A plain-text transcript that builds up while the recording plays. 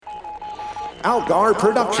Algar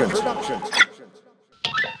Productions.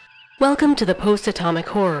 Welcome to the Post-Atomic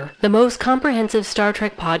Horror, the most comprehensive Star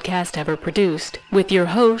Trek podcast ever produced, with your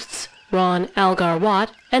hosts, Ron Algar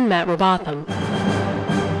Watt and Matt Robotham.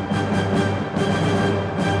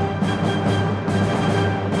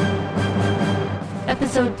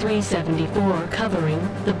 Episode 374, covering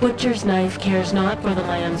The Butcher's Knife Cares Not for the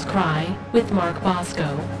Lamb's Cry, with Mark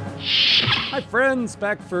Bosco. Hi, friends.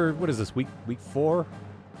 Back for, what is this, week 4?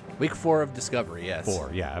 Week 4 of Discovery, yes.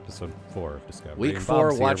 Episode 4 of Discovery. Week And 4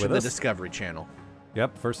 Bob's here watching with the us. Discovery Channel.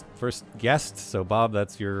 Yep, first guest. So, Bob,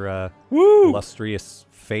 that's your illustrious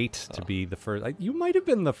fate to be the first. You might have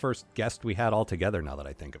been the first guest we had all together, now that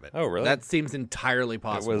I think of it. Oh, really? That seems entirely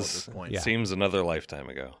possible it at this point. Seems another lifetime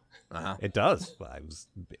ago. Uh-huh. It does. It was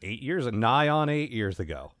 8 years, nigh on 8 years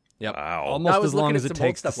ago. Yep. Wow. I Almost was as long looking as at it some old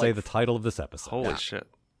takes to stuff say like- the title of this episode. Holy shit.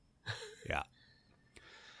 Yeah.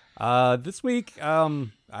 This week,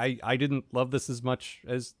 I didn't love this as much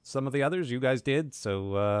as some of the others. You guys did,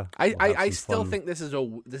 so we'll have I some still fun. think this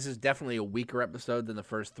is definitely a weaker episode than the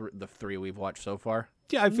first the three we've watched so far.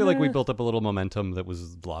 Yeah, I feel like we built up a little momentum that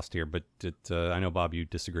was lost here, but I know, Bob, you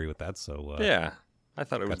disagree with that, so Yeah. I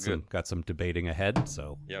thought it was good. got some debating ahead,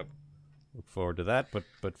 so Yep. look forward to that.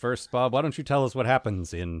 But first, Bob, why don't you tell us what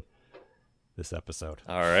happens in this episode?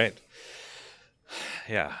 All right.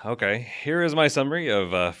 Yeah, okay. Here is my summary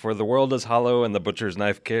of For the World is Hollow and the Butcher's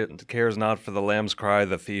Knife cares not for the lamb's cry,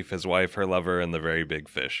 the thief, his wife, her lover, and the very big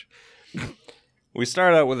fish. We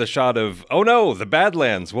start out with a shot of, oh no, the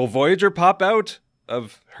Badlands. Will Voyager pop out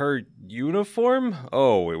of her uniform?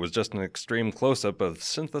 Oh, it was just an extreme close-up of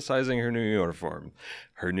synthesizing her new uniform.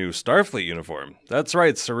 Her new Starfleet uniform. That's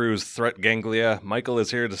right, Saru's threat ganglia. Michael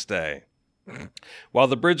is here to stay. While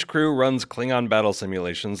the bridge crew runs Klingon battle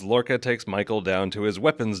simulations, Lorca takes Michael down to his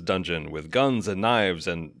weapons dungeon with guns and knives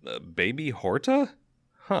and baby Horta?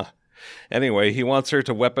 Huh. Anyway, he wants her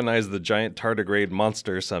to weaponize the giant tardigrade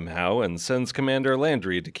monster somehow and sends Commander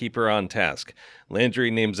Landry to keep her on task. Landry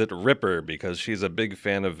names it Ripper because she's a big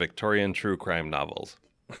fan of Victorian true crime novels.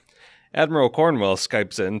 Admiral Cornwell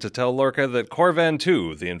Skypes in to tell Lorca that Corvan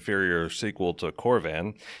 2, the inferior sequel to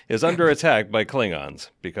Corvan, is under attack by Klingons,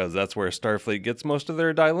 because that's where Starfleet gets most of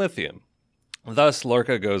their dilithium. Thus,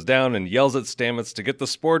 Lorca goes down and yells at Stamets to get the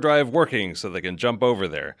spore drive working so they can jump over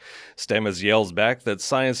there. Stamets yells back that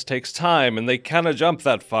science takes time and they cannot jump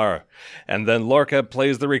that far. And then Lorca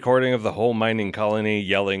plays the recording of the whole mining colony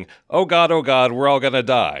yelling, oh God, we're all gonna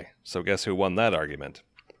die. So guess who won that argument?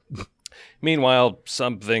 Meanwhile,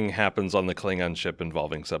 something happens on the Klingon ship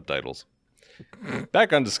involving subtitles.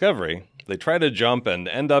 Back on Discovery, they try to jump and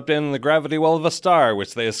end up in the gravity well of a star,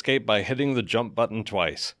 which they escape by hitting the jump button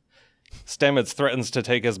twice. Stamets threatens to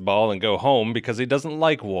take his ball and go home because he doesn't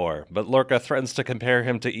like war, but Lorca threatens to compare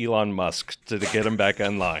him to Elon Musk to get him back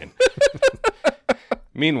in line.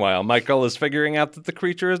 Meanwhile, Michael is figuring out that the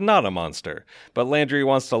creature is not a monster, but Landry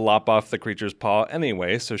wants to lop off the creature's paw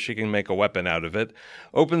anyway so she can make a weapon out of it,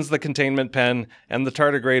 opens the containment pen, and the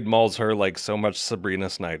tardigrade mauls her like so much Sabrina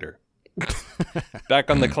Snyder.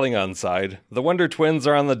 Back on the Klingon side, the Wonder Twins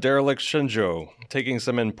are on the derelict Shenzhou, taking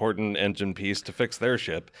some important engine piece to fix their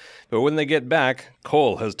ship, but when they get back,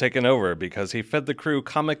 Cole has taken over because he fed the crew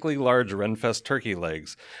comically large Renfest turkey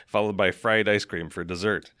legs, followed by fried ice cream for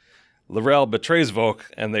dessert. L'Rell betrays Vok,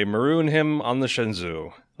 and they maroon him on the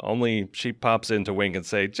Shenzhou. Only she pops in to wink and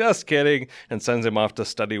say, just kidding, and sends him off to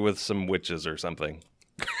study with some witches or something.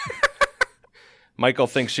 Michael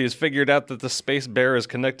thinks she's figured out that the space bear is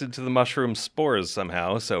connected to the mushroom spores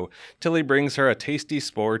somehow, so Tilly brings her a tasty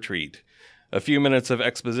spore treat. A few minutes of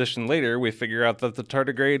exposition later, we figure out that the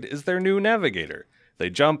tardigrade is their new navigator. They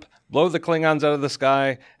jump, blow the Klingons out of the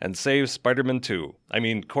sky, and save Corvan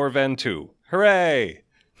 2. Hooray!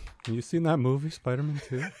 Have you seen that movie, Spider-Man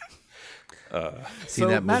 2? See,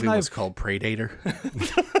 that Matt movie and I was called Predator.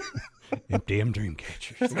 Damn dream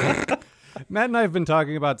catchers. Matt and I have been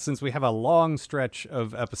talking about, since we have a long stretch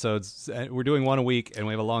of episodes, we're doing one a week, and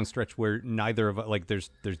we have a long stretch where neither of there's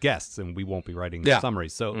guests, and we won't be writing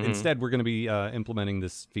summaries. So instead, we're going to be implementing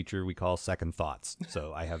this feature we call Second Thoughts.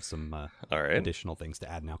 So I have some additional things to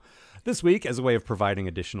add now. This week, as a way of providing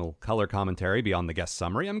additional color commentary beyond the guest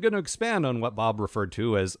summary, I'm going to expand on what Bob referred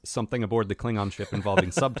to as something aboard the Klingon ship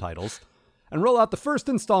involving subtitles, and roll out the first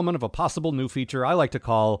installment of a possible new feature I like to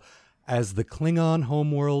call As the Klingon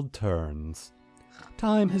Homeworld Turns.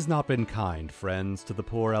 Time has not been kind, friends, to the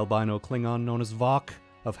poor albino Klingon known as Vok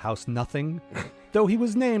of House Nothing, though he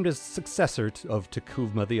was named as successor of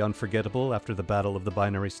T'Kuvma the Unforgettable after the Battle of the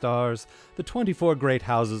Binary Stars. The 24 great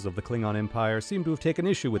houses of the Klingon Empire seem to have taken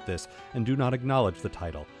issue with this and do not acknowledge the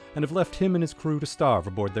title, and have left him and his crew to starve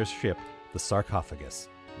aboard their ship, the Sarcophagus.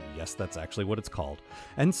 Yes, that's actually what it's called.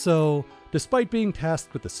 And so, despite being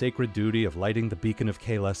tasked with the sacred duty of lighting the beacon of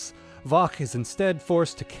Kahless, Vok is instead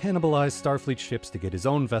forced to cannibalize Starfleet ships to get his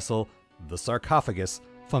own vessel, the Sarcophagus,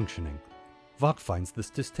 functioning. Vok finds this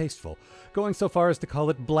distasteful, going so far as to call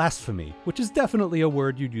it blasphemy, which is definitely a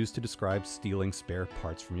word you'd use to describe stealing spare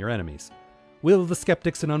parts from your enemies. Will the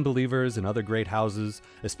skeptics and unbelievers in other great houses,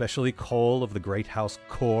 especially Cole of the great house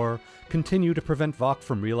Kor, continue to prevent Vok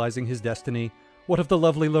from realizing his destiny? What of the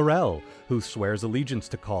lovely L'Rell, who swears allegiance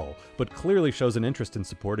to Cole, but clearly shows an interest in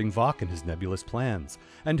supporting Vok in his nebulous plans?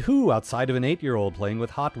 And who, outside of an 8-year-old playing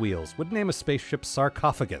with Hot Wheels, would name a spaceship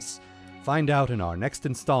Sarcophagus? Find out in our next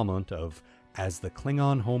installment of As the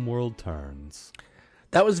Klingon Homeworld Turns.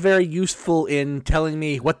 That was very useful in telling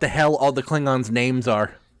me what the hell all the Klingons' names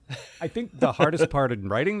are. I think the hardest part in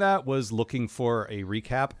writing that was looking for a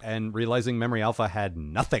recap and realizing Memory Alpha had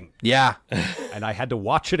nothing. Yeah. And I had to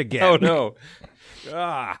watch it again. Oh, no.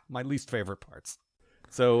 My least favorite parts.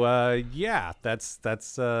 So, yeah, that's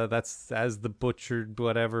as the butchered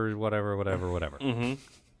whatever. Mm-hmm.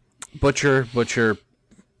 Butcher.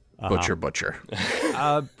 Uh-huh. Butcher.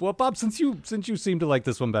 Well, Bob, since you seem to like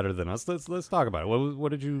this one better than us, let's talk about it. What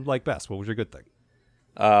did you like best? What was your good thing?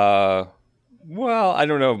 Well, I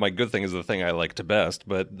don't know if my good thing is the thing I liked best,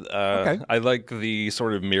 but Okay. I like the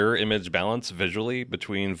sort of mirror image balance visually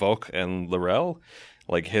between Vok and L'Rell.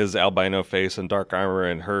 Like his albino face and dark armor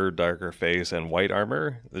and her darker face and white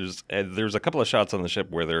armor. There's a couple of shots on the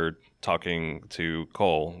ship where they're talking to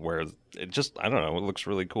Cole where it just, I don't know, it looks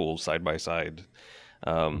really cool side by side.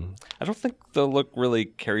 I don't think the look really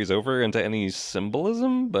carries over into any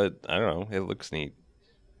symbolism, but I don't know, it looks neat.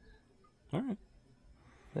 All right.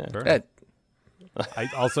 Yeah. Fair enough. I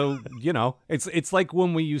also, it's like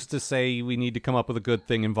when we used to say we need to come up with a good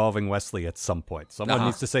thing involving Wesley at some point. Someone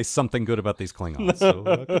needs to say something good about these Klingons.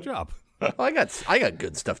 So good job. Well, I got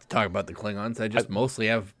good stuff to talk about the Klingons. I just mostly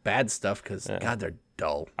have bad stuff because, God, they're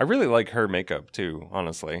dull. I really like her makeup too,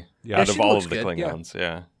 honestly. Yeah, Out of she all looks of the good, Klingons,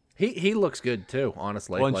 yeah. He looks good too,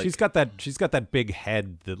 honestly. Well, and she's got that big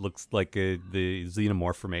head that looks like the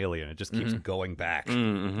xenomorph from Alien. It just keeps going back,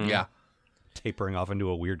 Mm-hmm. Yeah. tapering off into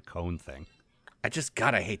a weird cone thing. I just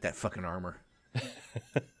gotta hate that fucking armor.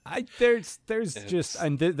 There's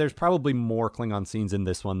probably more Klingon scenes in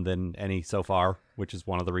this one than any so far, which is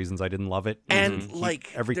one of the reasons I didn't love it. And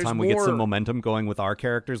Every there's time we get some more- momentum going with our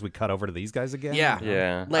characters, we cut over to these guys again. Yeah.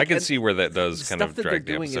 Yeah, Like, I can and see where that does kind stuff of that drag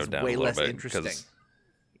they're the doing episode is down way a little less bit. interesting. 'Cause-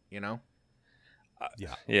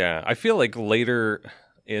 Yeah. I feel like later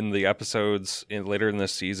in the episodes, later in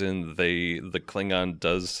this season, the Klingon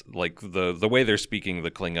does, like, the way they're speaking,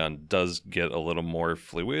 the Klingon does get a little more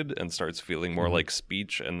fluid and starts feeling more like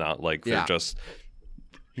speech and not like they're just,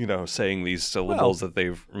 saying these syllables that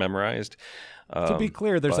they've memorized. To be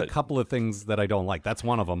clear, there's a but- couple of things that I don't like. That's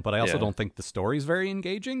one of them, but I also Yeah. don't think the story's very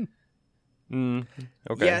engaging.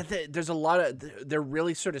 Okay. Yeah, there's a lot of... They're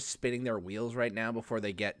really sort of spinning their wheels right now before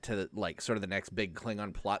they get to, sort of the next big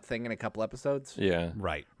Klingon plot thing in a couple episodes. Yeah.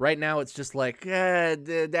 Right. Right now, it's just like...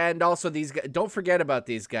 and also, these guys... Don't forget about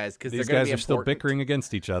these guys, because they're These going to guys be are still important. bickering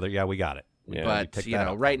against each other. Yeah, we got it. Yeah. But, picked that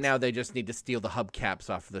up right once. now, they just need to steal the hubcaps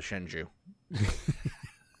off the Shenzhou.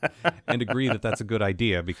 And agree that that's a good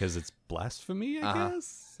idea because it's blasphemy, I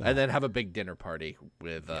guess. And then have a big dinner party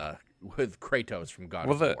with Kratos from God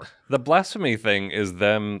Well, of War. the blasphemy thing is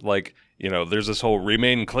them, like, there's this whole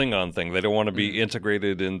remain Klingon thing. They don't want to be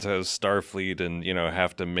integrated into Starfleet and,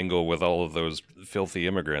 have to mingle with all of those filthy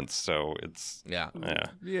immigrants. So it's, Yeah.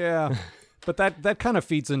 Yeah. But that kind of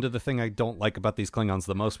feeds into the thing I don't like about these Klingons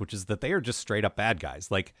the most, which is that they are just straight up bad guys.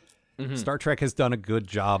 Like, Star Trek has done a good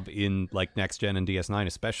job in, like, Next Gen and DS9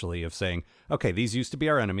 especially, of saying, okay, these used to be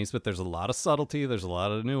our enemies, but there's a lot of subtlety, there's a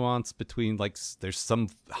lot of nuance between, like, there's some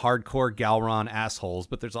hardcore Galron assholes,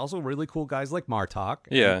 but there's also really cool guys like Martok.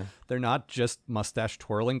 Yeah. They're not just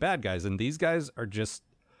mustache-twirling bad guys, and these guys are just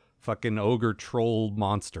fucking ogre troll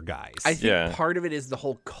monster guys. I think Yeah. part of it is the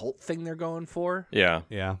whole cult thing they're going for. yeah.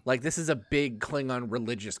 Yeah. Like, this is a big Klingon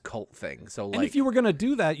religious cult thing. So, like... And if you were going to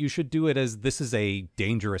do that, you should do it as this is a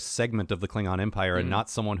dangerous segment of the Klingon Empire and not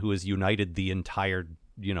someone who has united the entire,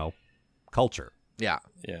 culture. Yeah.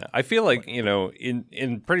 Yeah, I feel like,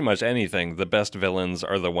 in pretty much anything, the best villains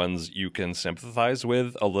are the ones you can sympathize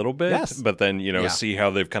with a little bit, Yes. but then, Yeah. see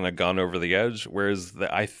how they've kind of gone over the edge. Whereas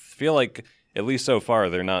I feel like, at least so far,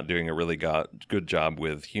 they're not doing a really good job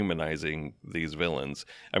with humanizing these villains.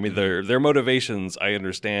 I mean, their motivations, I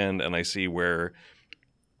understand, and I see where,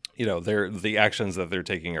 the actions that they're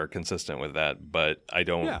taking are consistent with that, but I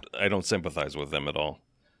don't sympathize with them at all.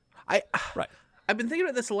 Right. I've been thinking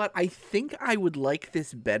about this a lot. I think I would like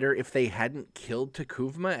this better if they hadn't killed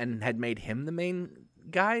Takuvma and had made him the main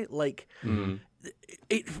guy. Like,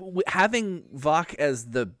 having Vok as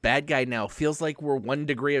the bad guy now feels like we're 1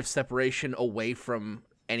 degree of separation away from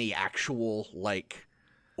any actual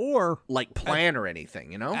plan or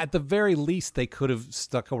anything, you know? At the very least, they could have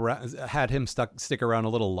had him stick around a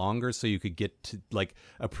little longer so you could get to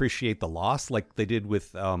appreciate the loss, like they did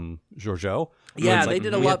with Georgiou. Yeah, they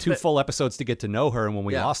did a lot. We had 2 full episodes to get to know her, and when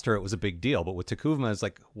we lost her, it was a big deal. But with T'Kuvma, it's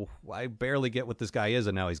like, I barely get what this guy is,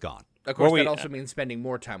 and now he's gone. Of course, that also means spending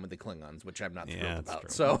more time with the Klingons, which I'm not thrilled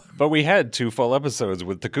about. So, but we had 2 full episodes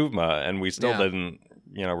with T'Kuvma, and we still didn't,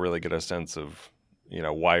 really get a sense of,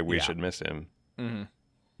 why we should miss him. Mm-hmm.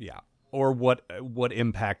 Yeah, or what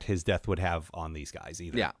impact his death would have on these guys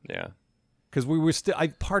either. Yeah. Because we were still,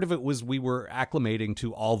 part of it was we were acclimating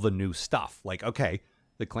to all the new stuff. Like, okay,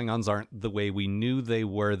 the Klingons aren't the way we knew they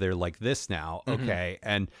were. They're like this now. Okay,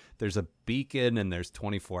 and there's a beacon, and there's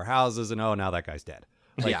 24 houses, and now that guy's dead.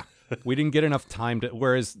 We didn't get enough time to.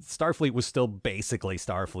 Whereas Starfleet was still basically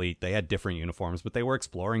Starfleet. They had different uniforms, but they were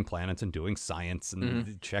exploring planets and doing science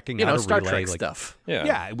and checking out a Star relay, Trek stuff.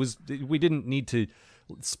 Yeah, it was. We didn't need to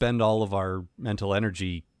spend all of our mental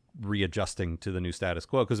energy readjusting to the new status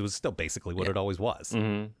quo because it was still basically what it always was.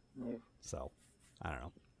 So, I don't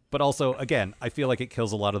know. But also, again, I feel like it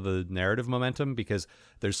kills a lot of the narrative momentum because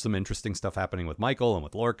there's some interesting stuff happening with Michael and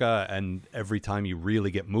with Lorca, and every time you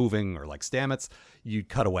really get moving, or like Stamets, you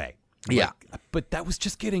cut away. But that was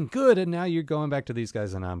just getting good, and now you're going back to these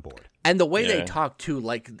guys and I'm bored. And the way they talk, too,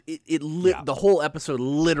 the whole episode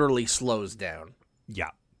literally slows down. Yeah.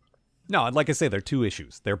 No, and like I say, there are 2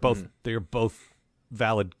 issues. They're both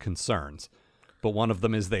valid concerns, but one of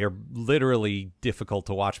them is they are literally difficult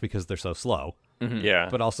to watch because they're so slow. Yeah.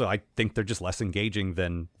 But also, I think they're just less engaging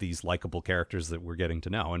than these likable characters that we're getting to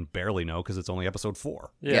know and barely know because it's only episode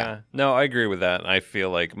 4. Yeah. No, I agree with that. I feel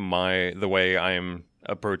like the way I'm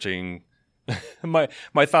approaching my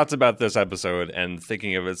thoughts about this episode and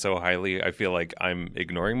thinking of it so highly, I feel like I'm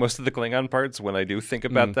ignoring most of the Klingon parts when I do think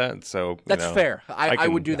about that. So that's fair. I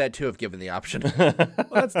would do that too if given the option. Well,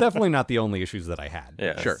 that's definitely not the only issues that I had.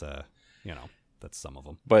 Yeah, sure. That's some of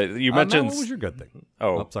them. But you mentioned what was your good thing?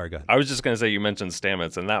 Oh, sorry. Go ahead. I was just going to say you mentioned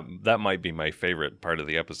Stamets, and that might be my favorite part of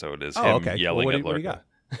the episode is him yelling at Lorca.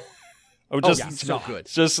 What do you got? So good.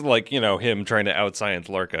 Just him trying to out-science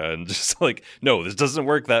Lorca and just no, this doesn't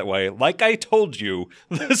work that way. Like I told you,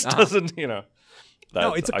 this doesn't, No,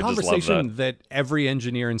 it's a conversation that every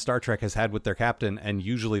engineer in Star Trek has had with their captain, and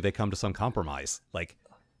usually they come to some compromise.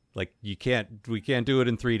 We can't do it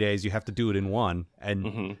in 3 days. You have to do it in 1.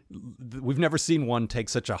 And we've never seen one take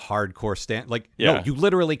such a hardcore stand. No, you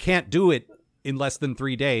literally can't do it in less than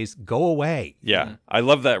 3 days. Go away. Yeah. I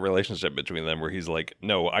love that relationship between them where he's like,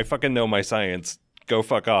 no, I fucking know my science. Go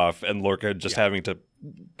fuck off. And Lorca just having to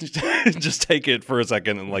just take it for a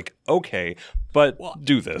second and okay, but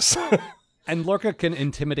do this. And Lorca can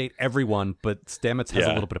intimidate everyone, but Stamets has a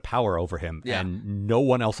little bit of power over him, and no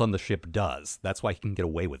one else on the ship does. That's why he can get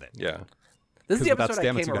away with it. Yeah. This is the episode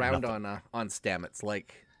I came around on Stamets. You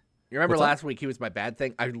remember last week he was my bad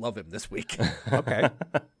thing? I love him this week. Okay.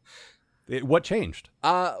 What changed?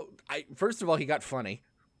 First of all, he got funny.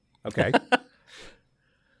 Okay.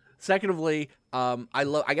 Secondly,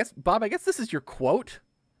 I guess this is your quote.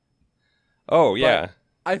 Oh, yeah.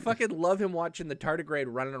 I fucking love him watching the tardigrade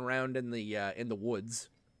running around in the woods.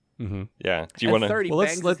 Mm-hmm. Yeah. Do you want to? He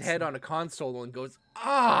bangs his head on a console and goes,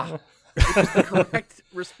 ah! Which is the correct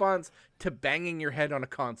response to banging your head on a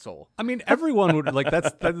console. I mean, everyone would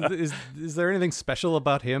is there anything special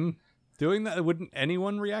about him doing that? Wouldn't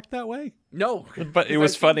anyone react that way? No, but it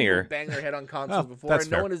was funnier. Bang their head on consoles before,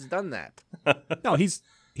 and no one has done that. No,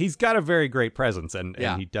 he's got a very great presence, and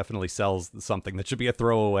he definitely sells something that should be a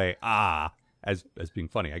throwaway. As being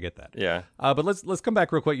funny, I get that. Yeah. But let's come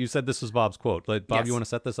back real quick. You said this was Bob's quote. Bob, you want to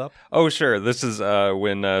set this up? Oh, sure. This is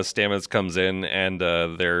when Stamets comes in and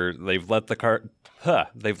they've let the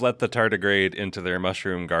tardigrade into their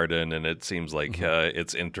mushroom garden, and it seems like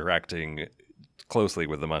it's interacting closely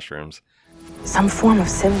with the mushrooms. Some form of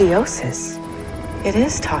symbiosis. It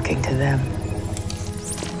is talking to them.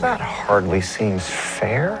 That hardly seems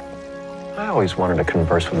fair. I always wanted to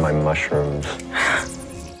converse with my mushrooms.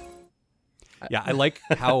 Yeah, I like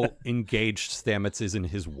how engaged Stamets is in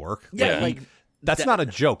his work. Yeah, that's not a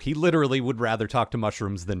joke. He literally would rather talk to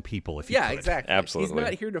mushrooms than people if he could. Exactly. Absolutely.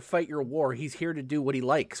 He's not here to fight your war. He's here to do what he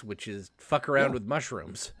likes, which is fuck around with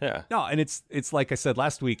mushrooms. Yeah. No, and it's like I said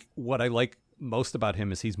last week, what I like most about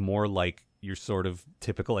him is he's more like your sort of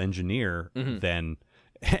typical engineer than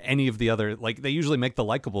any of the other. They usually make the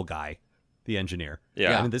likable guy the engineer.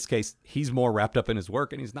 Yeah. And in this case, he's more wrapped up in his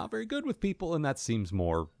work, and he's not very good with people, and that seems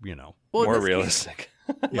more, Well, more in this realistic.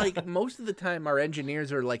 case, like most of the time, our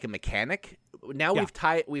engineers are like a mechanic. Now Yeah.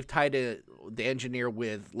 we've tied the engineer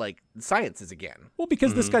with like sciences again. Well,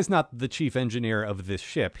 because this guy's not the chief engineer of this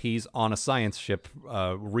ship. He's on a science ship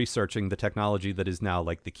researching the technology that is now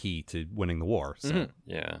like the key to winning the war. So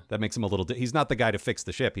Yeah. that makes him a little... he's not the guy to fix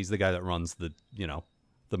the ship. He's the guy that runs the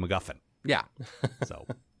MacGuffin. Yeah. So,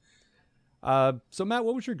 so Matt,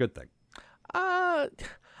 what was your good thing?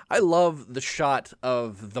 I love the shot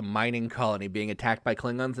of the mining colony being attacked by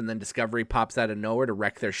Klingons, and then Discovery pops out of nowhere to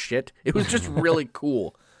wreck their shit. It was just really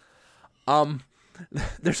cool.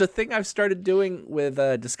 There's a thing I've started doing with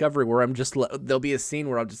Discovery where I'm just there'll be a scene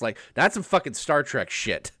where I'm just like, that's some fucking Star Trek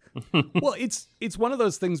shit. Well, it's one of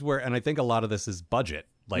those things where, and I think a lot of this is budget.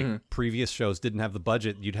 Like previous shows didn't have the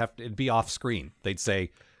budget. It'd be off screen. They'd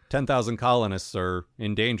say 10,000 colonists are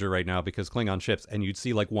in danger right now because Klingon ships, and you'd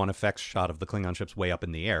see like one effects shot of the Klingon ships way up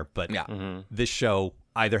in the air. But this show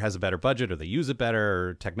either has a better budget, or they use it better,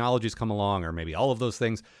 or technologies come along, or maybe all of those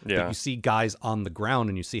things. Yeah. But you see guys on the ground,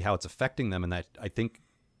 and you see how it's affecting them, and that I think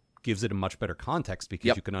gives it a much better context,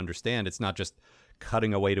 because you can understand it's not just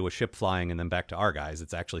cutting away to a ship flying and then back to our guys.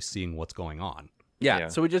 It's actually seeing what's going on. Yeah,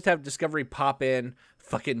 so we just have Discovery pop in,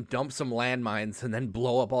 fucking dump some landmines, and then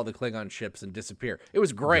blow up all the Klingon ships and disappear. It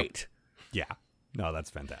was great. Yeah. No,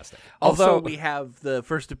 that's fantastic. Also, we have the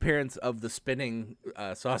first appearance of the spinning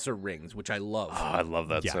saucer rings, which I love. Oh, I love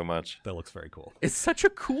that Yeah. so much. That looks very cool. It's such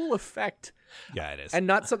a cool effect. Yeah, it is. And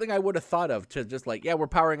not something I would have thought of, to just like, we're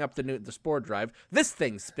powering up the spore drive. This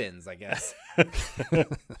thing spins, I guess.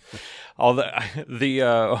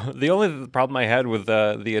 The only problem I had with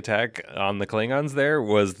the attack on the Klingons there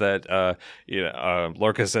was that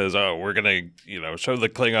Lorca says, "Oh, we're gonna show the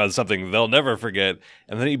Klingons something they'll never forget,"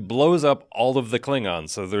 and then he blows up all of the Klingons,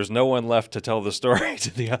 so there's no one left to tell the story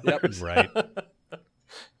to the others. Right.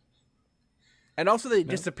 And also, they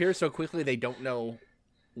disappear so quickly they don't know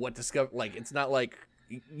what discover. Like, it's not like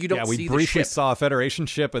you don't see we the briefly ship. saw a Federation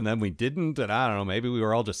ship, and then we didn't, and I don't know, maybe we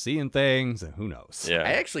were all just seeing things, and who knows? Yeah.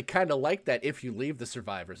 I actually kind of like that. If you leave the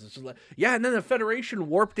survivors, it's just like, and then the Federation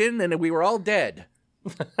warped in, and we were all dead.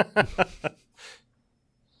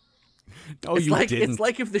 Oh, It's you like didn't. it's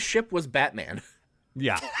like if the ship was Batman.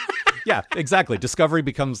 Yeah. Yeah, exactly. Discovery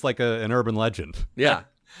becomes like an urban legend. Yeah.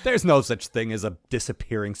 There's no such thing as a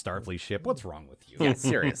disappearing Starfleet ship. What's wrong with you? Yeah,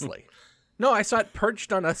 seriously. No, I saw it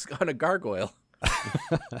perched on a gargoyle.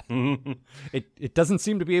 It doesn't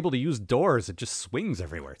seem to be able to use doors. It just swings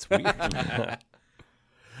everywhere. It's weird.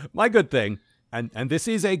 My good thing, and this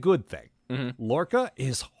is a good thing, Lorca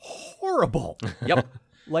is horrible. Yep.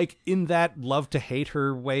 Like in that love to hate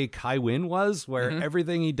her way Kai Wynn was, where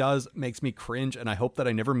everything he does makes me cringe, and I hope that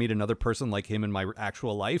I never meet another person like him in my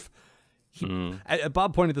actual life.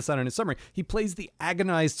 Bob pointed this out in his summary. He plays the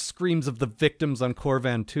agonized screams of the victims on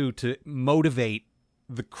Korvan 2 to motivate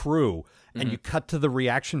the crew, and you cut to the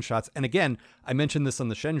reaction shots. And again, I mentioned this on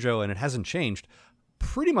the Shenzhou, and it hasn't changed.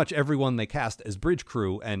 Pretty much everyone they cast as bridge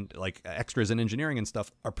crew and like extras and engineering and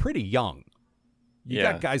stuff are pretty young. You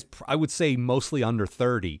got guys, I would say, mostly under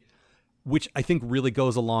 30, which I think really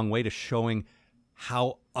goes a long way to showing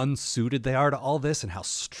how unsuited they are to all this and how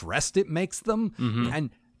stressed it makes them.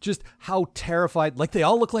 And just how terrified, like they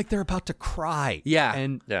all look like they're about to cry. Yeah.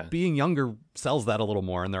 And being younger sells that a little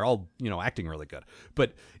more, and they're all, acting really good.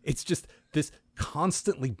 But it's just this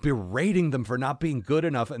constantly berating them for not being good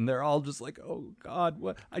enough, and they're all just like, oh God,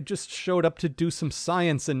 what? I just showed up to do some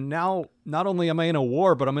science, and now not only am I in a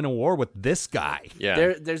war, but I'm in a war with this guy.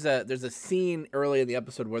 Yeah. There's a scene early in the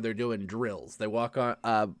episode where they're doing drills. They walk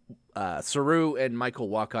on Saru and Michael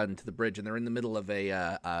walk onto the bridge, and they're in the middle of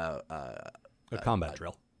a combat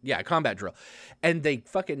drill. Yeah, a combat drill. And they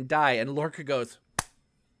fucking die, and Lorca goes,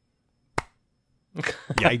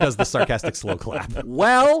 Yeah, he does the sarcastic slow clap.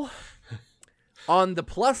 well, on the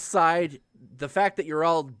plus side, the fact that you're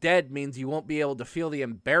all dead means you won't be able to feel the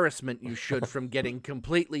embarrassment you should from getting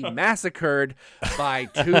completely massacred by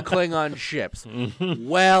 2 Klingon ships.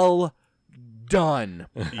 Well done.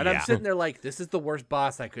 And I'm sitting there like, this is the worst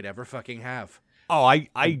boss I could ever fucking have. Oh,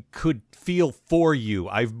 I could feel for you.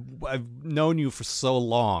 I've known you for so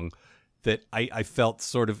long that I felt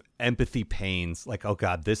sort of empathy pains. Like, oh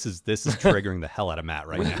God, this is triggering the hell out of Matt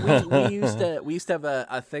right now. We used to have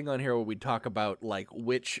a thing on here where we talk about like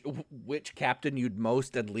which captain you'd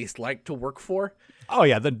most and least like to work for. Oh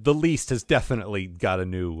yeah, the least has definitely got a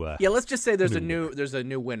new. Yeah, let's just say there's a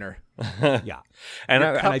new winner. Yeah,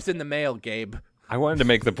 And cup's in the mail, Gabe. I wanted to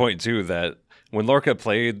make the point too that when Lorca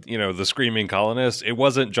played, the Screaming Colonist, it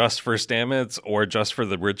wasn't just for Stamets or just for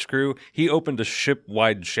the bridge crew. He opened a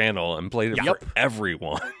ship-wide channel and played it for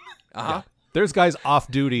everyone. Uh-huh. There's guys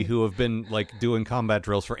off duty who have been like doing combat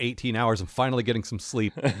drills for 18 hours and finally getting some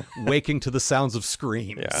sleep, waking to the sounds of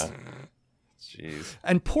screams. Yeah. Jeez.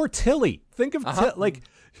 And poor Tilly. Think of like,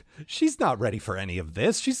 she's not ready for any of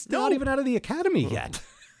this. She's not even out of the academy yet.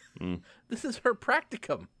 This is her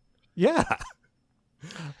practicum. Yeah.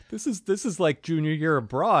 This is like junior year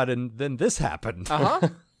abroad, and then this happened. Uh-huh.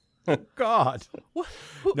 God.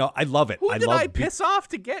 No, I love it. Who did I piss off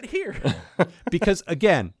to get here? Because,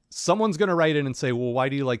 again, someone's going to write in and say, well, why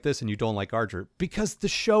do you like this and you don't like Archer? Because the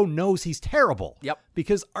show knows he's terrible. Yep.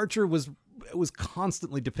 Because Archer was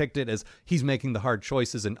constantly depicted as he's making the hard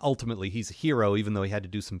choices, and ultimately he's a hero, even though he had to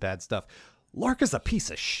do some bad stuff. Lorca's a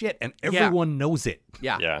piece of shit, and everyone knows it.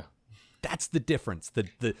 Yeah. Yeah. That's the difference.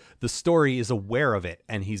 The story is aware of it,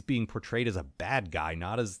 and he's being portrayed as a bad guy,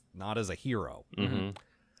 not as a hero. Mm-hmm.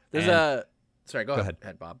 There's Sorry, go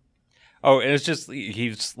ahead, Bob. Oh, and it's just,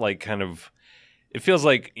 he's like kind of, it feels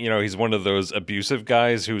like, he's one of those abusive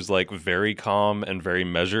guys who's like very calm and very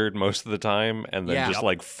measured most of the time, and then just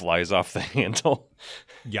like flies off the handle.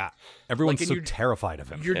 Yeah. Everyone's Like, so terrified of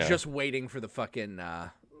him. You're just waiting for the fucking,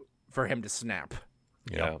 for him to snap.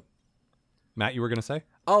 Yeah. Matt, you were going to say?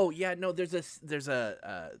 Oh yeah, no. There's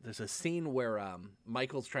a scene where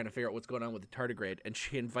Michael's trying to figure out what's going on with the tardigrade, and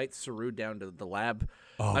she invites Saru down to the lab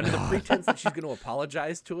under the pretense that she's going to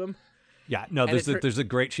apologize to him. Yeah, no.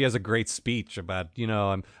 She has a great speech about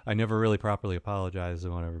I never really properly apologized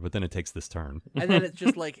or whatever, but then it takes this turn. And then it's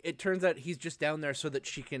just like it turns out he's just down there so that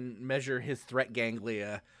she can measure his threat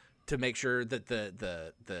ganglia to make sure that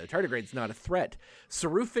the tardigrade's not a threat.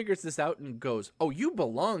 Saru figures this out and goes, "Oh, you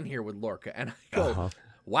belong here with Lorca." And I go,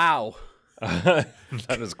 "Wow." That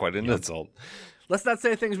is quite an insult. Let's not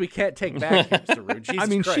say things we can't take back here, Saru.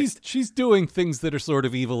 Jesus Christ. she's doing things that are sort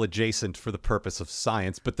of evil adjacent for the purpose of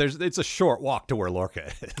science, but it's a short walk to where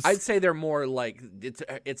Lorca is. I'd say they're more like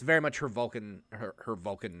it's very much her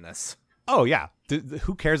Vulcanness. Oh yeah,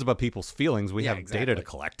 who cares about people's feelings? We have exactly. data to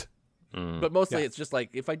collect. But mostly it's just like,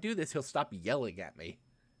 if I do this, he'll stop yelling at me.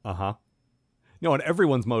 Uh-huh. No, and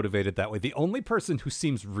everyone's motivated that way. The only person who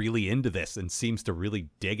seems really into this and seems to really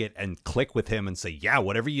dig it and click with him and say, yeah,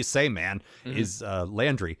 whatever you say, man, is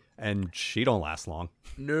Landry. And she don't last long.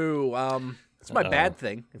 No, it's my bad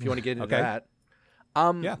thing, if you want to get into that.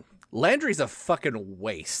 Yeah. Landry's a fucking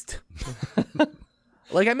waste.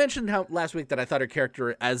 Like I mentioned last week that I thought her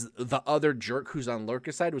character as the other jerk who's on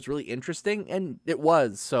Lorca's side was really interesting, and it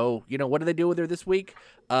was. So, what do they do with her this week?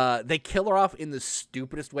 They kill her off in the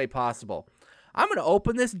stupidest way possible. I'm going to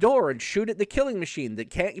open this door and shoot at the killing machine that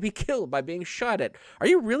can't be killed by being shot at. Are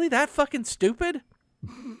you really that fucking stupid?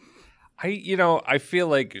 I feel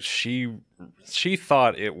like she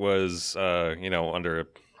thought it was, under,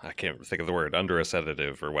 I can't think of the word, under a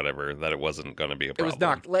sedative or whatever, that it wasn't going to be a problem.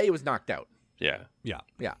 It was knocked out. Yeah.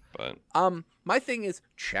 Yeah. But my thing is,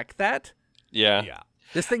 check that. Yeah. Yeah.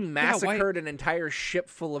 This thing massacred an entire ship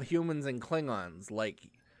full of humans and Klingons. Like,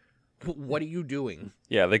 what are you doing?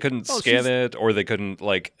 Yeah, they couldn't scan it, or they couldn't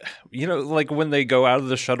like when they go out of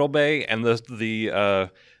the shuttle bay and the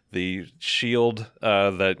shield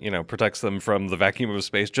that protects them from the vacuum of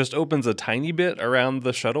space just opens a tiny bit around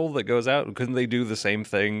the shuttle that goes out. Couldn't they do the same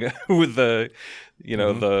thing with the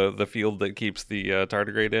the field that keeps the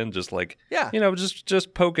tardigrade in? Just like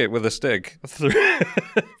just poke it with a stick through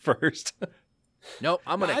first. Nope,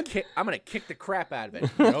 I'm gonna kick the crap out of it.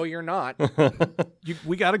 No, you're not.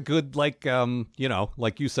 We got a good like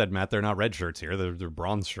you said, Matt. They're not red shirts here; they're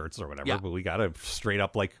bronze shirts or whatever. Yeah. But we got a straight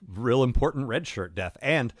up like real important red shirt death,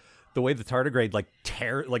 and the way the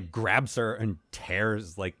tardigrade grabs her and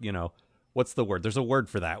tears what's the word? There's a word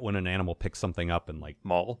for that when an animal picks something up and like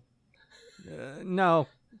Maul. No,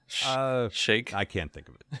 shake. I can't think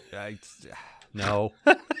of it. No,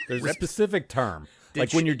 there's a specific term.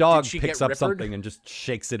 When your did dog she picks get up rippered? something and just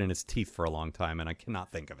shakes it in its teeth for a long time, and I cannot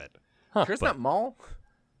think of it. Sure it's not Maul?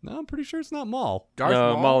 No, I'm pretty sure it's not Maul. Darth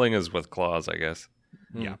No, Maul? mauling is with claws, I guess.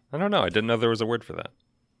 Yeah. I don't know. I didn't know there was a word for that.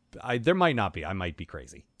 There might not be. I might be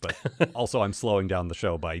crazy. But also I'm slowing down the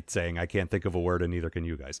show by saying I can't think of a word, and neither can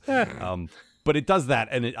you guys. But it does that,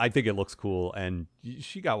 and I think it looks cool, and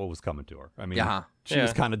she got what was coming to her. I mean, she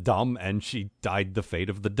was kind of dumb, and she died the fate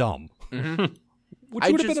of the dumb. Mm-hmm. Which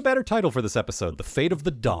would have been a better title for this episode, The Fate of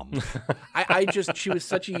the Dumb. She was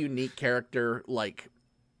such a unique character, like...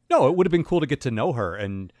 No, it would have been cool to get to know her,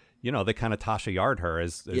 and, they kind of Tasha Yard her,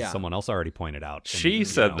 as someone else already pointed out. She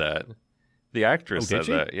said that. The actress said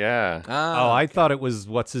that, yeah. I thought it was,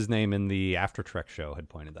 what's his name in the After Trek show had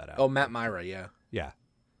pointed that out. Oh, Matt Myra, yeah. Yeah.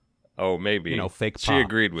 Oh, maybe. Fake She Pa.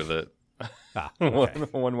 agreed with it. Okay.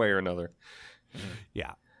 one way or another.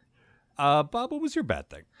 Yeah. Bob, what was your bad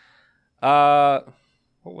thing?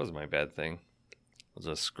 What was my bad thing? I'll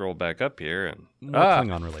just scroll back up here and More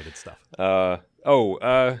Klingon-related stuff.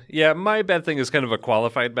 Yeah, my bad thing is kind of a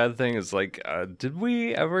qualified bad thing. Is like, did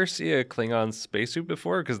we ever see a Klingon spacesuit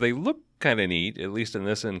before? Because they look kind of neat, at least in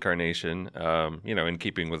this incarnation, in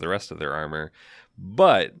keeping with the rest of their armor.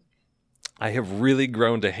 But I have really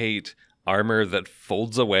grown to hate armor that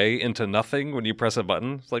folds away into nothing when you press a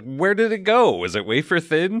button. It's like, where did it go? Is it wafer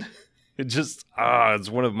thin? It just it's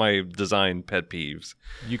one of my design pet peeves.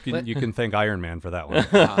 You can thank Iron Man for that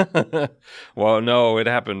one. Well, no, it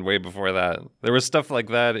happened way before that. There was stuff like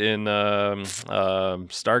that in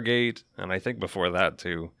Stargate, and I think before that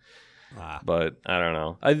too. But I don't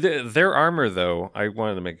know. Their armor, though, I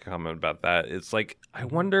wanted to make a comment about that. It's like, I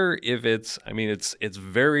wonder if it's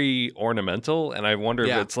very ornamental, and I wonder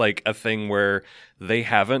if it's like a thing where they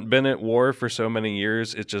haven't been at war for so many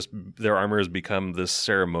years. It's just their armor has become this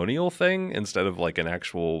ceremonial thing instead of like an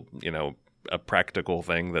actual, a practical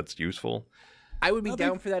thing that's useful. I would be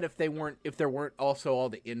down for that if there weren't also all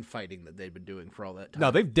the infighting that they've been doing for all that time. No,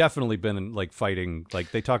 they've definitely been like fighting. Like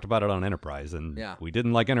they talked about it on Enterprise, and we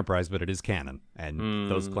didn't like Enterprise, but it is canon, and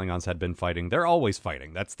those Klingons had been fighting. They're always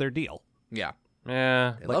fighting. That's their deal. Yeah.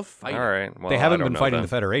 Yeah. They love fighting. All right. Well, they haven't been know fighting then. the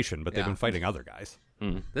Federation, but they've been fighting other guys.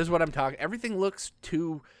 This is what I'm talking. Everything looks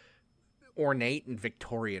too ornate and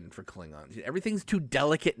Victorian for Klingons. Everything's too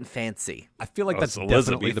delicate and fancy. I feel like that's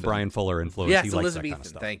Elizabethan. definitely the Brian Fuller influence. Yes, He likes that Elizabethan. kind of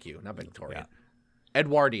stuff. Thank you. Not Victorian.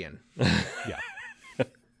 Edwardian. Yeah.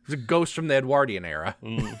 It's a ghost from the Edwardian era.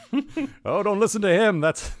 Oh, don't listen to him.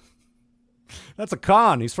 That's a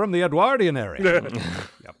con. He's from the Edwardian area.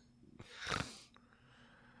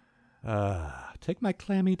 Yep. Take my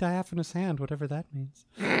clammy diaphanous hand, whatever that means.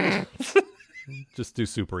 Just do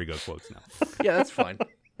super ego quotes now. Yeah, that's fine.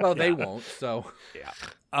 Well, they won't, so.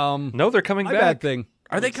 No, they're coming My back. bad thing.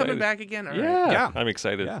 Are they coming back again? All right. Yeah. I'm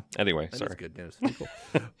excited. Yeah. Anyway, That sorry. is good news.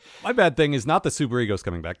 My bad thing is not the super ego's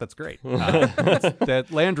coming back. That's great. It's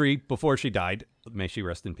that Landry, before she died, may she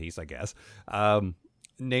rest in peace, I guess,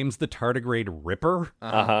 names the tardigrade Ripper.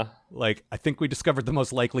 Like, I think we discovered the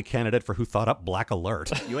most likely candidate for who thought up Black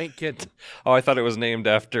Alert. You ain't kidding. Oh, I thought it was named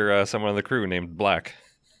after someone on the crew named Black.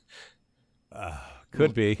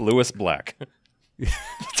 Could be. Lewis Black.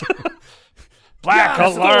 Black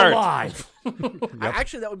Alert! Alive.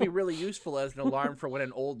 Actually, that would be really useful as an alarm for when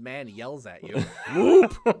an old man yells at you.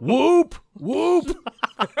 Whoop, whoop, whoop.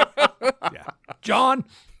 Yeah. John.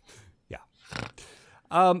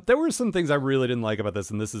 Yeah. There were some things I really didn't like about this,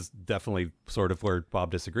 and this is definitely sort of where Bob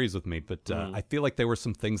disagrees with me, but I feel like there were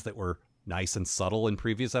some things that were nice and subtle in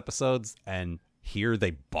previous episodes, and here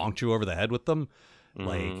they bonked you over the head with them.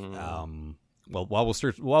 Like, well,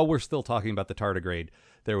 while we're still talking about the tardigrade,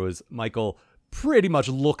 there was Michael pretty much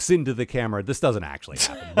looks into the camera. This doesn't actually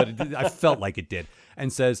happen, but I felt like it did,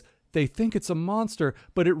 and says, they think it's a monster,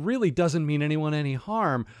 but it really doesn't mean anyone any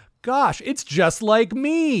harm. Gosh, it's just like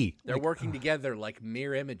me. They're working together like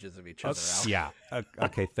mirror images of each other. Al. Yeah.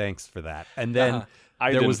 Okay, thanks for that. And then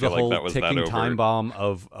I there didn't was the feel like whole that was that ticking overt. time bomb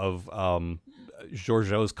of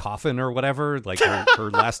Giorgio's coffin or whatever, like her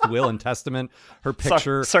last will and testament, her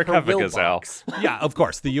picture. Sarcophagus, will Al. box. Yeah, of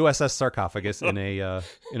course, the USS sarcophagus in a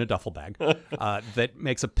duffel bag that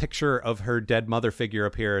makes a picture of her dead mother figure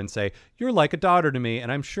appear and say, "You're like a daughter to me,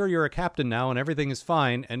 and I'm sure you're a captain now, and everything is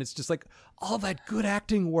fine." And it's just like all that good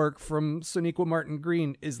acting work from Sonequa Martin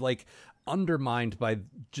Green is like undermined by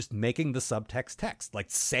just making the subtext text, like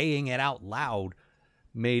saying it out loud.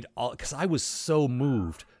 Made all because I was so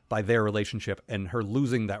moved by their relationship and her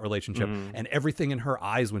losing that relationship and everything in her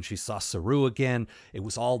eyes when she saw Saru again. It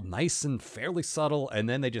was all nice and fairly subtle. And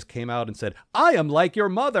then they just came out and said, I am like your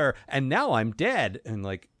mother and now I'm dead. And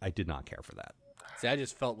like, I did not care for that. See, I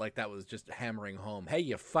just felt like that was just hammering home. Hey,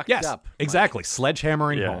 you fucked Yes, up. exactly.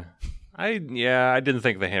 Sledgehammering home. I didn't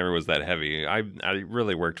think the hammer was that heavy. I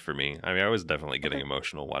really worked for me. I mean, I was definitely getting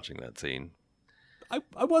emotional watching that scene.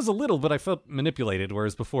 I was a little, but I felt manipulated,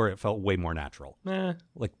 whereas before it felt way more natural.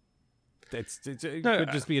 Like, it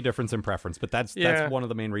could just be a difference in preference, but that's one of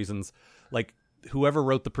the main reasons. Like, whoever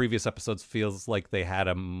wrote the previous episodes feels like they had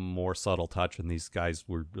a more subtle touch, and these guys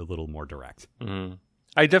were a little more direct. Mm-hmm.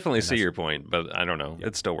 I definitely see your point, but I don't know.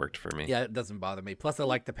 It still worked for me. Yeah, it doesn't bother me. Plus, I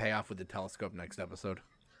like the payoff with the telescope next episode.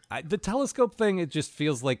 The telescope thing, it just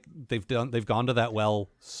feels like they've gone to that well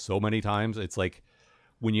so many times. It's like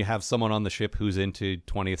when you have someone on the ship who's into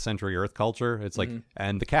 20th century Earth culture, it's like,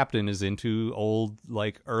 and the captain is into old,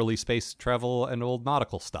 like, early space travel and old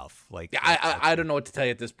nautical stuff. Like, Yeah, I don't know what to tell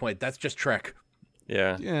you at this point. That's just Trek.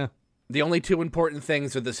 Yeah. Yeah. The only two important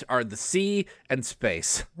things are the sea and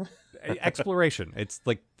space. Exploration. It's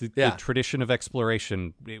like the tradition of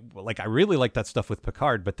exploration. Like, I really like that stuff with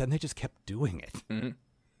Picard, but then they just kept doing it. Mm-hmm.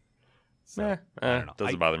 So, I don't know.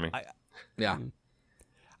 Doesn't bother me.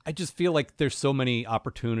 I just feel like there's so many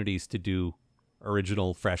opportunities to do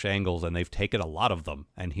original, fresh angles, and they've taken a lot of them.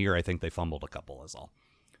 And here, I think they fumbled a couple, is all.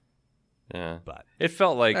 Yeah, but it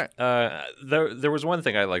felt like there was one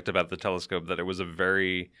thing I liked about the telescope, that it was a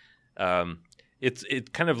very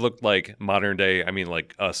it kind of looked like modern day. I mean,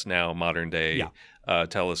 like us now, modern day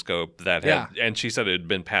telescope that had, and she said it had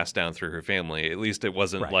been passed down through her family. At least it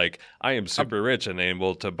wasn't like, I am super rich and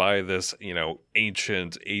able to buy this,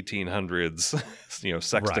 ancient 1800s,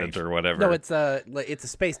 sextant or whatever. No, it's a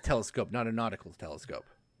space telescope, not a nautical telescope.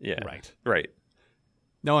 Yeah, right.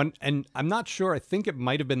 No, and I'm not sure. I think it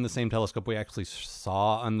might have been the same telescope we actually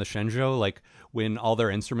saw on the Shenzhou, like when all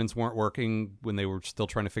their instruments weren't working, when they were still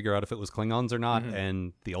trying to figure out if it was Klingons or not,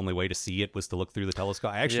 and the only way to see it was to look through the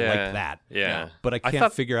telescope. I actually liked that. Yeah. But I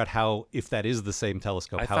can't figure out how, if that is the same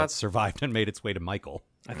telescope, how it survived and made its way to Michael.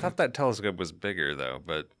 I thought that telescope was bigger, though,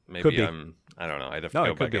 but maybe I don't know. I'd have to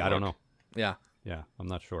go back and look. I don't know. Yeah, I'm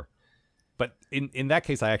not sure. But in that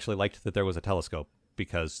case, I actually liked that there was a telescope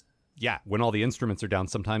because... yeah, when all the instruments are down,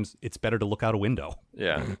 sometimes it's better to look out a window.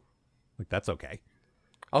 Yeah. Like, that's okay.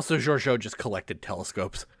 Also, Giorgio just collected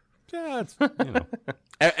telescopes. Yeah, it's,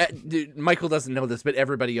 Dude, Michael doesn't know this, but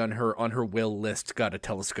everybody on her will list got a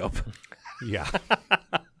telescope. Yeah.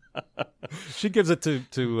 She gives it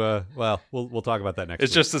to well, we'll talk about that next week.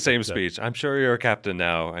 It's just the same speech. I'm sure you're a captain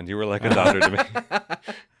now, and you were like a daughter to me.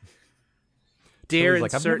 Dear,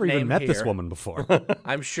 like, I've never even met this woman before.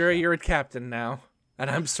 I'm sure you're a captain now. And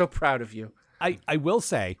I'm so proud of you. I will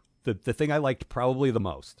say the thing I liked probably the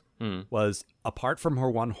most was, apart from her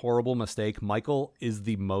one horrible mistake, Michael is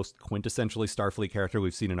the most quintessentially Starfleet character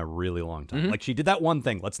we've seen in a really long time. Like, she did that one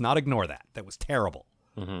thing. Let's not ignore that. That was terrible.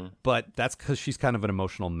 But that's because she's kind of an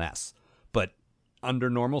emotional mess. But under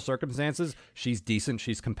normal circumstances, she's decent.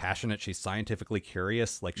 She's compassionate. She's scientifically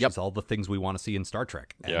curious. Like, she's all the things we want to see in Star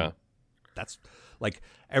Trek. And that's like,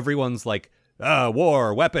 everyone's like,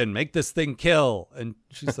 war, weapon, make this thing kill. And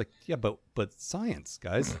she's like, yeah, but science,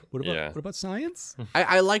 guys. What about science?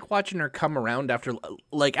 I like watching her come around after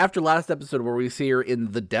last episode where we see her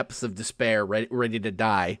in the depths of despair, ready to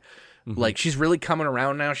die. Like, she's really coming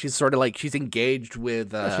around now. She's sort of like, she's engaged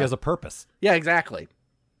with... she has a purpose. Yeah, exactly.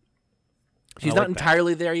 She's not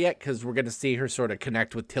entirely there yet, because we're going to see her sort of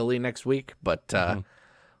connect with Tilly next week. But,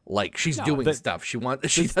 like, she's doing stuff. She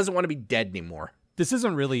doesn't want to be dead anymore. This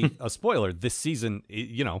isn't really a spoiler. This season,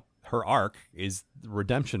 her arc is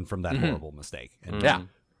redemption from that horrible mistake. And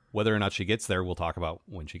whether or not she gets there, we'll talk about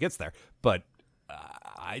when she gets there. But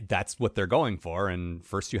that's what they're going for. And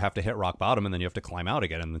first you have to hit rock bottom, and then you have to climb out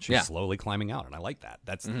again. And then she's slowly climbing out. And I like that.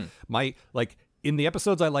 That's in the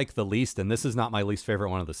episodes I like the least, and this is not my least favorite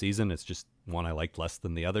one of the season. It's just one I liked less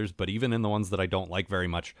than the others. But even in the ones that I don't like very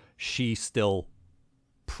much, she's still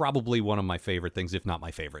probably one of my favorite things, if not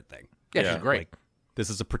my favorite thing. Yeah, she's great. Like, this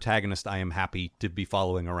is a protagonist I am happy to be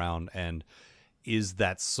following around, and is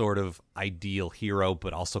that sort of ideal hero,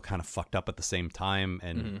 but also kind of fucked up at the same time.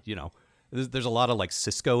 And, there's a lot of like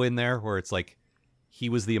Sisko in there, where it's like he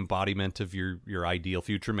was the embodiment of your ideal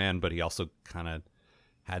future man, but he also kind of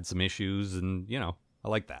had some issues, and, I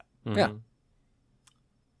like that. Yeah.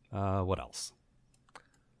 What else?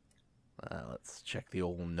 Let's check the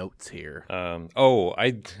old notes here. I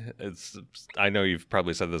know you've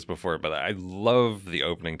probably said this before, but I love the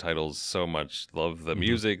opening titles so much. Love the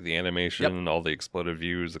music, the animation, all the exploded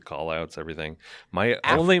views, the call outs, everything. My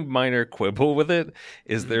only minor quibble with it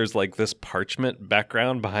is there's like this parchment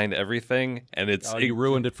background behind everything, and you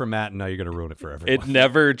ruined it for Matt, and now you're going to ruin it for everyone. It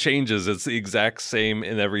never changes. It's the exact same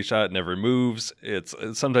in every shot. It never moves. It's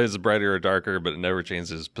sometimes brighter or darker, but it never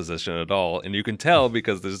changes position at all. And you can tell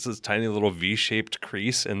because there's this tiny little V-shaped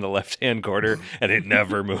crease in the left-hand corner, and it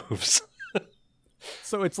never moves.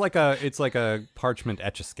 So it's like a parchment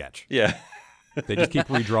Etch-a-Sketch. Yeah. They just keep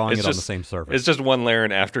redrawing it on the same surface. It's just one layer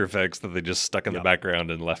in After Effects that they just stuck in the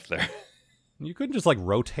background and left there. You couldn't just like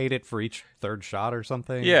rotate it for each third shot or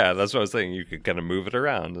something? Yeah, that's what I was saying. You could kind of move it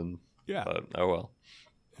around, and but oh well.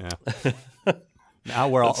 Yeah. Now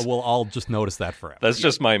we'll all just notice that forever. That's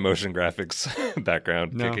just my motion graphics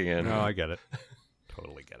background kicking in. No, I get it.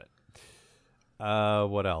 Totally get it.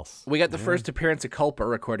 What else? We got the first appearance of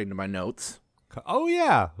Culper, according to my notes. Oh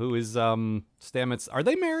yeah, who is Stamets? Are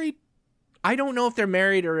they married? I don't know if they're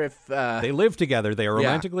married or if they live together. They are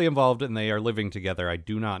romantically involved, and they are living together. I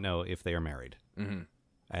do not know if they are married.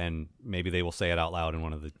 And maybe they will say it out loud in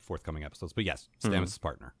one of the forthcoming episodes. But yes, Stamets'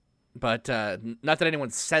 partner. But not that anyone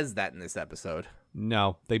says that in this episode.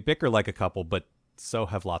 No, they bicker like a couple, but so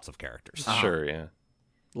have lots of characters. Sure, yeah.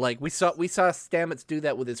 Like we saw Stamets do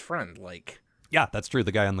that with his friend. Like, Yeah, that's true.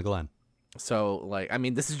 The guy on the Glen. so like I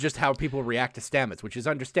mean, this is just how people react to Stamets, which is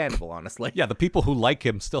understandable, honestly. Yeah, the people who like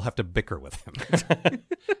him still have to bicker with him.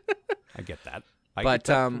 I get that. I But,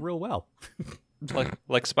 get that real well.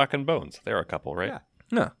 Like Spock and Bones. They're a couple, right? Yeah.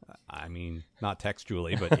 No. I mean, not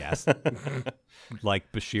textually, but yes.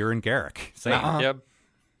 Like Bashir and Garrick. Same. Yep.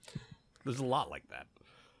 There's a lot like that.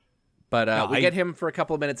 But No, we I- get him for a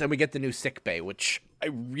couple of minutes, and we get the new sick bay, which I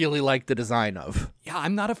really like the design of. Yeah,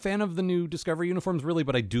 I'm not a fan of the new Discovery uniforms, really,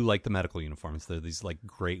 but I do like the medical uniforms. They're these, like,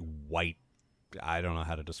 great white... I don't know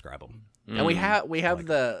how to describe them. And we have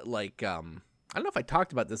the like I don't know if I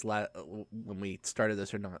talked about this when we started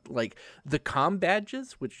this or not. Like the comm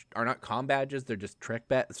badges, which are not comm badges, they're just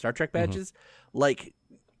Star Trek badges. Like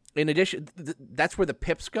in addition, that's where the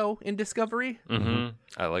pips go in Discovery, Mm-hmm.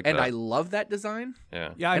 I like and that. I love that design.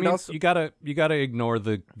 Yeah. Yeah, I And mean, also- you gotta ignore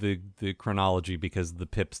the chronology because the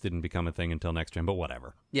pips didn't become a thing until Next Gen, but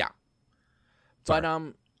whatever. Yeah, Sorry.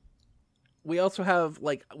 but we also have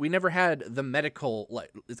like we never had the medical like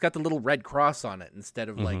it's got the little red cross on it instead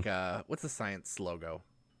of like what's the science logo?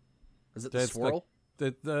 Is it the That's swirl?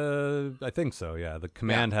 I think so. Yeah, the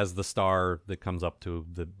command has the star that comes up to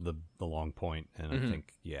the long point, and I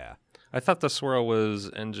think I thought the swirl was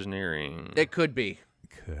engineering. It could be,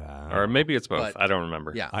 Or maybe it's both. But- I don't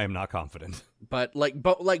remember. yeah. I am not confident. But like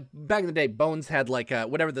back in the day, Bones had like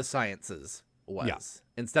whatever the sciences was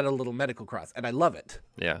instead of a little medical cross, and I love it.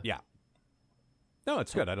 Yeah. Yeah. No,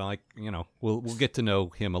 it's good. I don't like, we'll get to know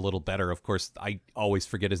him a little better. Of course, I always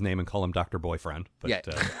forget his name and call him Dr. Boyfriend. But, Yeah,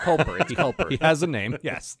 Culper. It's Culper. he has a name,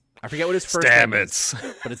 yes. I forget what his first name is,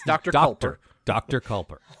 Stamets. but it's Dr. Culper. Dr.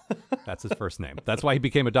 Culper. That's his first name. That's why he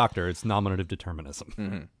became a doctor. It's nominative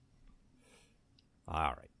determinism. All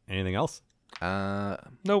right. Anything else?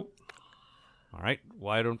 Nope. All right.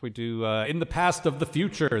 Why don't we do In the Past of the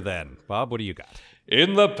Future then? Bob, what do you got?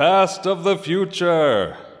 In the past of the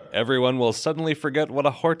future, everyone will suddenly forget what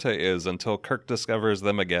a Horta is until Kirk discovers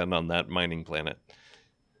them again on that mining planet.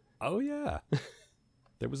 Oh, yeah.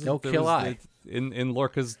 There was No there kill was eye. in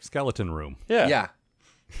Lorca's skeleton room. Yeah.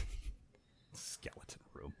 Skeleton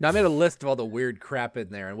room. Now I made a list of all the weird crap in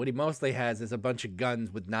there, and what he mostly has is a bunch of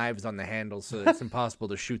guns with knives on the handles, so it's impossible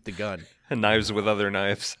to shoot the gun. And knives with other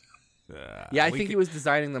knives. Yeah, I think he was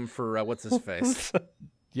designing them for what's his face,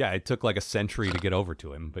 Yeah, it took like a century to get over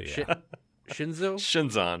to him, but yeah. Shinzo.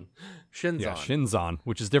 Shinzon. Shinzon. Yeah, Shinzon,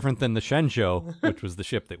 which is different than the Shenzhou, which was the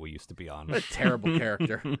ship that we used to be on. What a terrible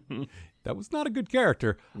character. That was not a good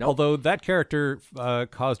character. Nope. Although that character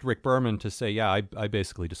caused Rick Berman to say, yeah, I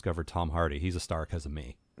basically discovered Tom Hardy. He's a star because of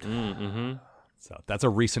me. Mm-hmm. So that's a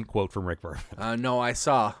recent quote from Rick Berman. No, I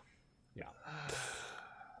saw.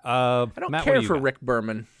 I I don't care for Rick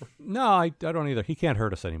Berman. No, I don't either. He can't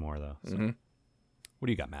hurt us anymore, though. So. What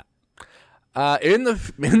do you got, Matt? In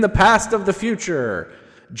the past of the future,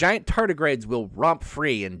 giant tardigrades will romp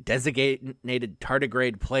free in designated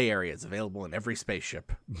tardigrade play areas available in every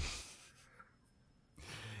spaceship.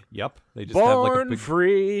 Yep. They just have like a Born big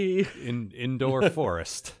free. indoor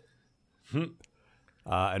forest.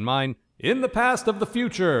 And mine, in the past of the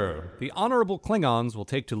future, the honorable Klingons will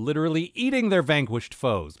take to literally eating their vanquished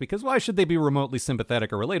foes, because why should they be remotely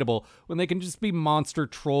sympathetic or relatable when they can just be monster,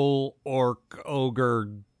 troll, orc, ogre,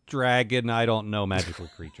 dragon, I don't know, magical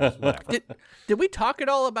creatures, whatever. Did we talk at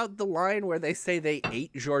all about the line where they say they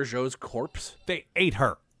ate Georgiou's corpse? They ate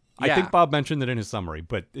her. I Yeah. think Bob mentioned it in his summary,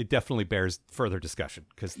 but it definitely bears further discussion,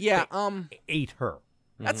 because Yeah, they ate her.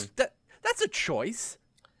 that's a choice.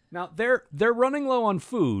 Now, they're running low on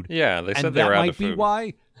food. Yeah, they said and they that were out might of be food.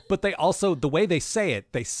 why. But they also, the way they say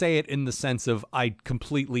it in the sense of I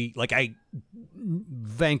completely, like I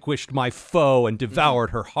vanquished my foe and devoured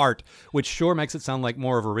her heart, which sure makes it sound like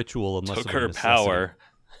more of a ritual and less Took of a her necessity. power.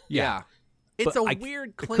 Yeah. It's But a I- weird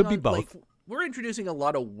it Klingon. could be both. Like, we're introducing a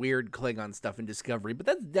lot of weird Klingon stuff in Discovery, but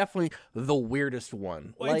that's definitely the weirdest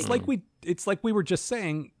one. Well, it's like we were just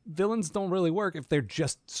saying, villains don't really work if they're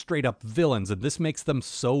just straight up villains, and this makes them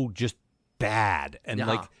so just bad. And Yeah.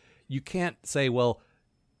 like you can't say, well,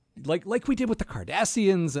 like we did with the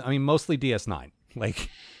Cardassians. I mean, mostly DS9. Like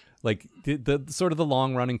the sort of the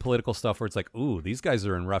long running political stuff where it's like, ooh, these guys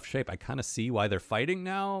are in rough shape. I kind of see why they're fighting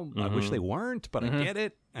now. I wish they weren't, but I get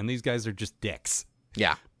it. And these guys are just dicks.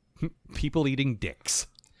 Yeah. People eating dicks.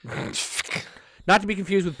 Not to be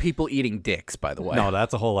confused with people eating dicks, by the way. No,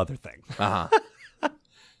 that's a whole other thing. Uh-huh.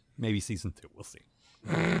 Maybe season 2. We'll see.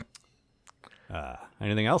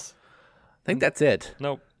 Anything else? I think that's it.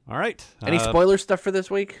 Nope. All right. Any spoiler stuff for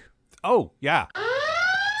this week? Oh, yeah.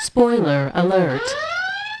 Spoiler alert.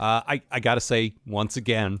 I gotta say, once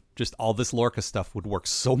again, just all this Lorca stuff would work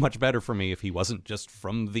so much better for me if he wasn't just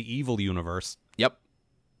from the evil universe. Yep.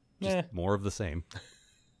 Just more of the same.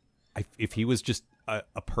 If he was just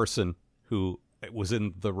a person who was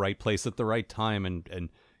in the right place at the right time and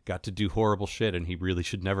got to do horrible shit, and he really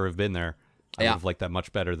should never have been there, I would have liked that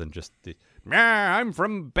much better than just I'm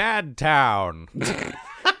from Bad Town.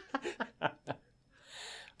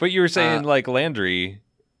 But you were saying like Landry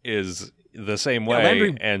is the same way,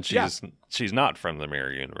 Landry, and she's not from the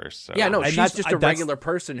mirror universe. So. Yeah, no, And she's just a regular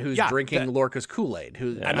person who's drinking Lorca's Kool-Aid.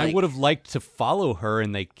 And I would have liked to follow her,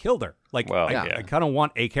 and they killed her. Like, I kind of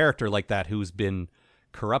want a character like that who's been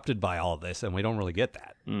corrupted by all of this, and we don't really get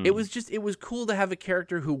that. It was cool to have a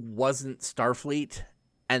character who wasn't Starfleet,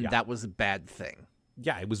 and that was a bad thing.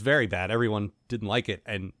 Yeah, it was very bad. Everyone didn't like it,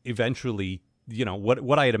 and eventually,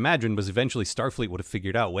 what I had imagined was eventually Starfleet would have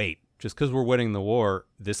figured out, wait, just because we're winning the war,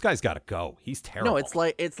 this guy's got to go. He's terrible. No,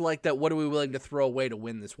 it's like that. What are we willing to throw away to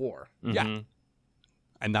win this war? Mm-hmm. Yeah,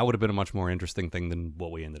 and that would have been a much more interesting thing than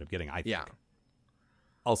what we ended up getting, I think. Yeah.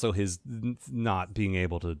 Also, his not being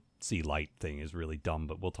able to see light thing is really dumb,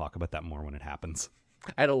 but we'll talk about that more when it happens.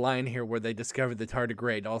 I had a line here where they discovered the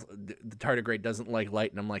tardigrade. Also, the tardigrade doesn't like light,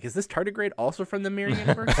 and I'm like, is this tardigrade also from the mirror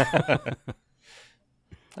universe?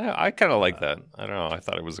 I kind of like that. I don't know. I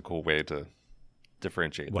thought it was a cool way to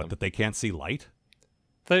differentiate them. That they can't see light?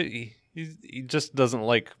 He just doesn't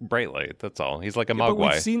like bright light. That's all. He's like a But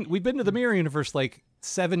mogwai. we've been to the mirror universe like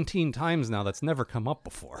 17 times now. That's never come up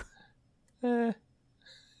before.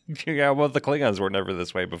 Yeah, well, the Klingons were never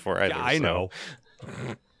this way before either. Yeah, I so. know.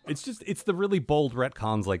 It's the really bold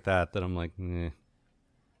retcons like that I'm like, eh.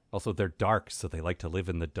 Also, they're dark, so they like to live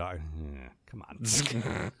in the dark. Come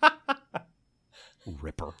on.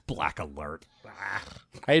 Ripper, Black Alert.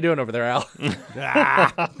 How you doing over there, Al?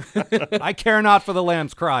 I care not for the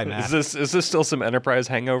lamb's cry, man. Is this still some Enterprise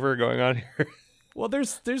hangover going on here? Well,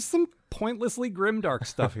 there's some pointlessly grimdark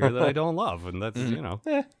stuff here that I don't love, and that's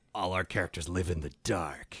all our characters live in the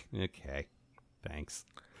dark. Okay, thanks.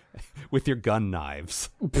 With your gun knives.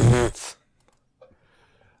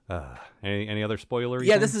 Any other spoiler?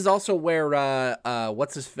 Yeah, this is also where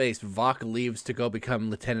what's his face Vok leaves to go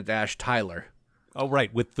become Lieutenant Ash Tyler. Oh,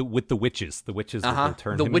 right, with the witches. The witches will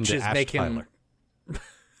turn the him witches into Ash make Tyler. him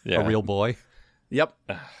Yeah. A real boy. Yep.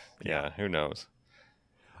 Yeah, who knows?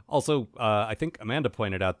 Also, I think Amanda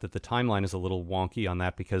pointed out that the timeline is a little wonky on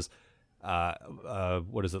that because,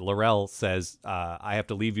 what is it? L'Rell says, I have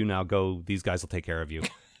to leave you now. Go. These guys will take care of you.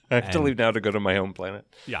 I have to leave now to go to my home planet.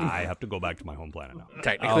 Yeah, I have to go back to my home planet now.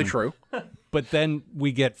 Technically true. But then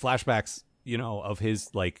we get flashbacks, of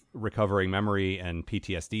his like recovering memory and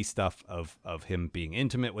PTSD stuff of him being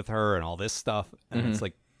intimate with her and all this stuff. And it's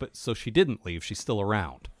like, but so she didn't leave. She's still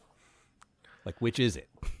around. Like, which is it?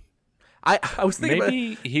 I was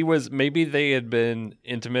thinking maybe they had been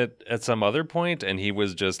intimate at some other point, and he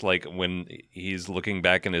was just like, when he's looking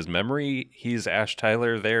back in his memory, he's Ash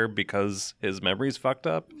Tyler there because his memory's fucked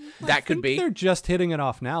up. That could be. They're just hitting it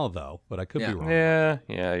off now, though, but I could be wrong. Yeah,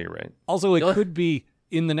 you're right. Also, it could be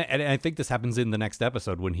and I think this happens in the next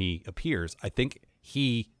episode when he appears. I think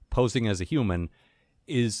he, posing as a human,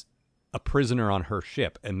 is a prisoner on her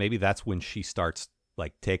ship, and maybe that's when she starts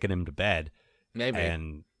like taking him to bed. Maybe.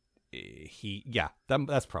 And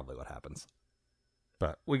that's probably what happens.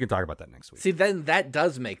 But we can talk about that next week. See, then that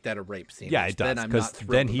does make that a rape scene. Yeah, it does. Because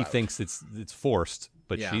then he thinks it's forced,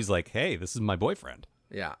 but Yeah. she's like, "Hey, this is my boyfriend."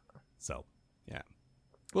 Yeah. So, yeah,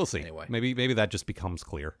 we'll see. Anyway. Maybe that just becomes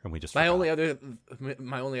clear, and we just My forgot.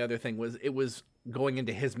 only other thing was it was going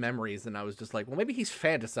into his memories, and I was just like, well, maybe he's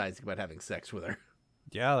fantasizing about having sex with her.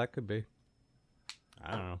 Yeah, that could be.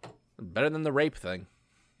 I don't know. Better than the rape thing.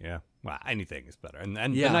 Yeah. Well, anything is better. And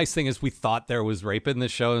Yeah. the nice thing is we thought there was rape in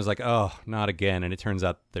this show, and it was like, oh, not again. And it turns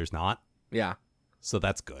out there's not. Yeah. So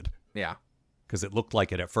that's good. Yeah. Because it looked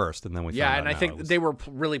like it at first, and then we Yeah, found and out I no, think it was- they were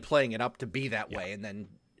really playing it up to be that way, and then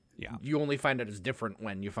Yeah. you only find out it's different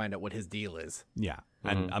when you find out what his deal is. Yeah.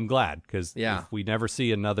 And I'm glad, because Yeah. if we never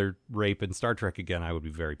see another rape in Star Trek again, I would be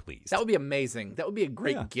very pleased. That would be amazing. That would be a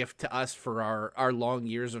great Yeah. gift to us for our long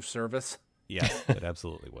years of service. Yes, it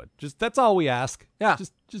absolutely would. Just that's all we ask. Yeah.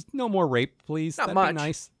 Just no more rape, please. Not That'd much. be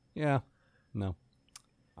nice. Yeah. No.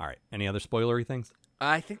 All right. Any other spoilery things?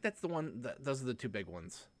 I think that's the one. Those are the two big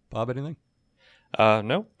ones. Bob, anything?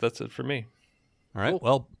 No, that's it for me. All right. Cool.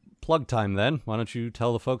 Well, plug time then. Why don't you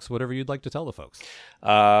tell the folks whatever you'd like to tell the folks?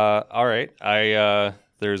 All right.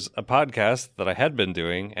 there's a podcast that I had been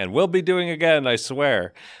doing and will be doing again, I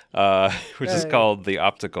swear, which is called The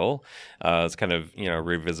Optical. It's kind of,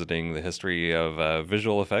 revisiting the history of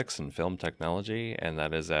visual effects and film technology, and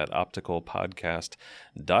that is at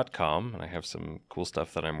opticalpodcast.com. And I have some cool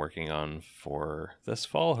stuff that I'm working on for this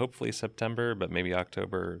fall, hopefully September, but maybe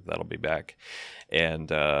October, that'll be back. And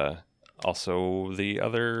also the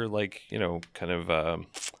other,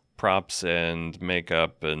 props and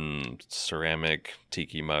makeup and ceramic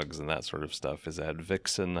tiki mugs and that sort of stuff is at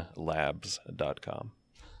vixenlabs.com.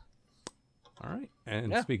 All right.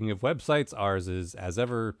 And speaking of websites, ours is, as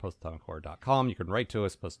ever, postatomichorror.com. You can write to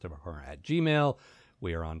us, postatomichorror@gmail.com.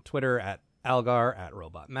 We are on Twitter at Algar, at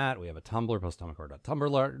RobotMatt. We have a Tumblr,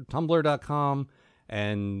 postatomichorror.tumblr.com.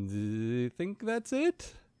 And I think that's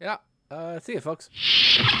it. Yeah. See you, folks.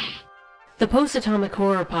 The Post-Atomic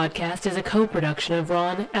Horror Podcast is a co-production of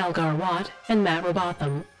Ron Algar Watt and Matt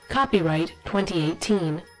Robotham. Copyright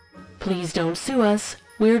 2018. Please don't sue us.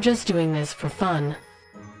 We're just doing this for fun.